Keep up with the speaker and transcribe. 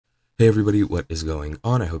Hey everybody, what is going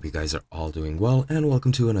on? I hope you guys are all doing well, and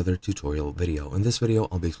welcome to another tutorial video. In this video,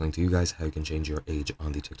 I'll be explaining to you guys how you can change your age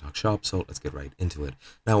on the TikTok shop, so let's get right into it.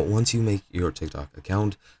 Now, once you make your TikTok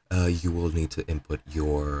account, you will need to input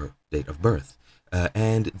your date of birth.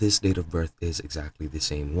 And this date of birth is exactly the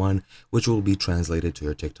same one, which will be translated to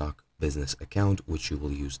your TikTok business account, which you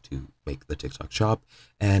will use to make the TikTok shop,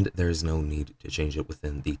 and there is no need to change it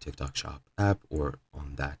within the TikTok shop app or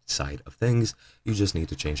on that side of things. You just need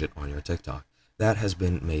to change it on your TikTok. That has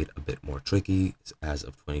been made a bit more tricky as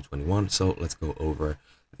of 2021, so let's go over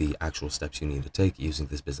the actual steps you need to take using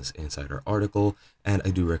this Business Insider article, and I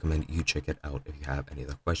do recommend you check it out if you have any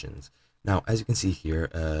other questions. Now, as you can see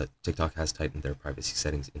here, TikTok has tightened their privacy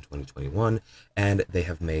settings in 2021, and they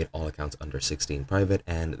have made all accounts under 16 private,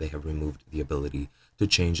 and they have removed the ability to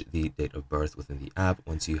change the date of birth within the app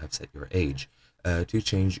once you have set your age. To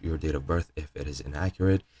change your date of birth if it is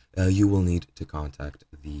inaccurate, you will need to contact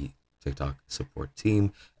the TikTok support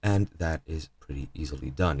team, and that is pretty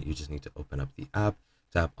easily done. You just need to open up the app,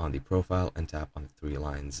 tap on the profile, and tap on the three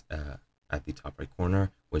lines at the top right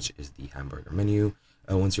corner, which is the hamburger menu.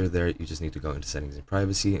 Once you're there, you just need to go into settings and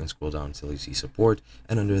privacy and scroll down until you see support,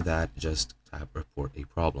 and under that just tap report a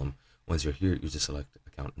problem. Once you're here, you just select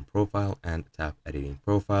account and profile and tap editing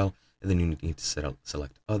profile, and then you need to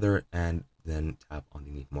select other and then tap on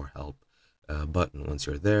the need more help button. Once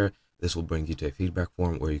you're there, this will bring you to a feedback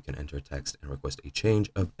form where you can enter text and request a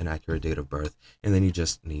change of an accurate date of birth, and then you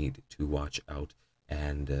just need to watch out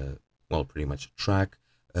and well, pretty much track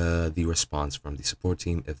the response from the support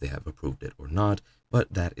team if they have approved it or not.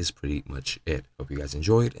 But that is pretty much it. Hope you guys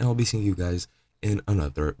enjoyed, and I'll be seeing you guys in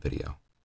another video.